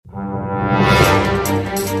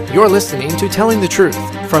You're listening to Telling the Truth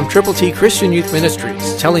from Triple T Christian Youth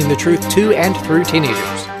Ministries, telling the truth to and through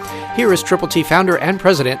teenagers. Here is Triple T founder and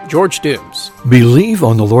president, George Dooms. Believe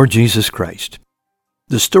on the Lord Jesus Christ.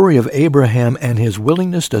 The story of Abraham and his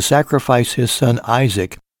willingness to sacrifice his son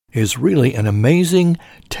Isaac is really an amazing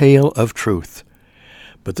tale of truth.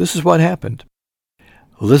 But this is what happened.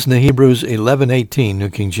 Listen to Hebrews 11:18, New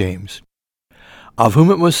King James. Of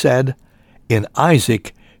whom it was said, in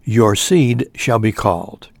Isaac your seed shall be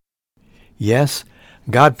called. Yes,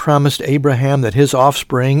 God promised Abraham that his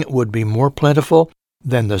offspring would be more plentiful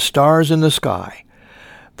than the stars in the sky,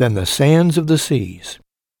 than the sands of the seas.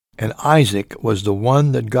 And Isaac was the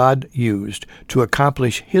one that God used to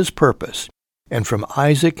accomplish his purpose. And from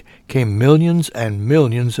Isaac came millions and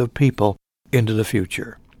millions of people into the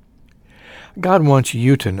future. God wants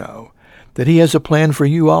you to know that he has a plan for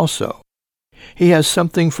you also. He has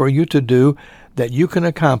something for you to do that you can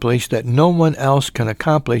accomplish that no one else can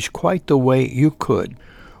accomplish quite the way you could.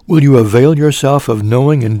 Will you avail yourself of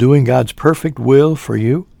knowing and doing God's perfect will for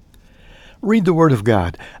you? Read the Word of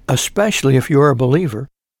God, especially if you are a believer.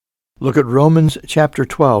 Look at Romans chapter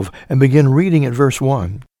 12 and begin reading at verse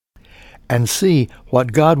 1. And see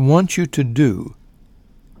what God wants you to do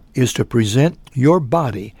is to present your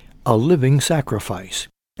body a living sacrifice.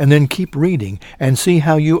 And then keep reading and see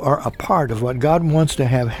how you are a part of what God wants to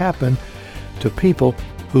have happen to people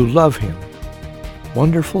who love him.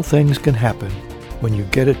 Wonderful things can happen when you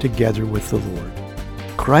get it together with the Lord.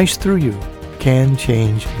 Christ through you can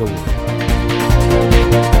change the world.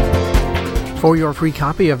 For your free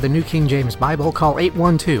copy of the New King James Bible, call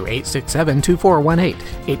 812-867-2418,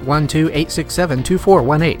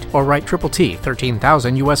 812-867-2418, or write Triple T,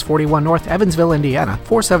 13,000 U.S. 41 North, Evansville, Indiana,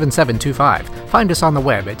 47725. Find us on the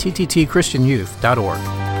web at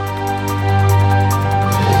tttchristianyouth.org.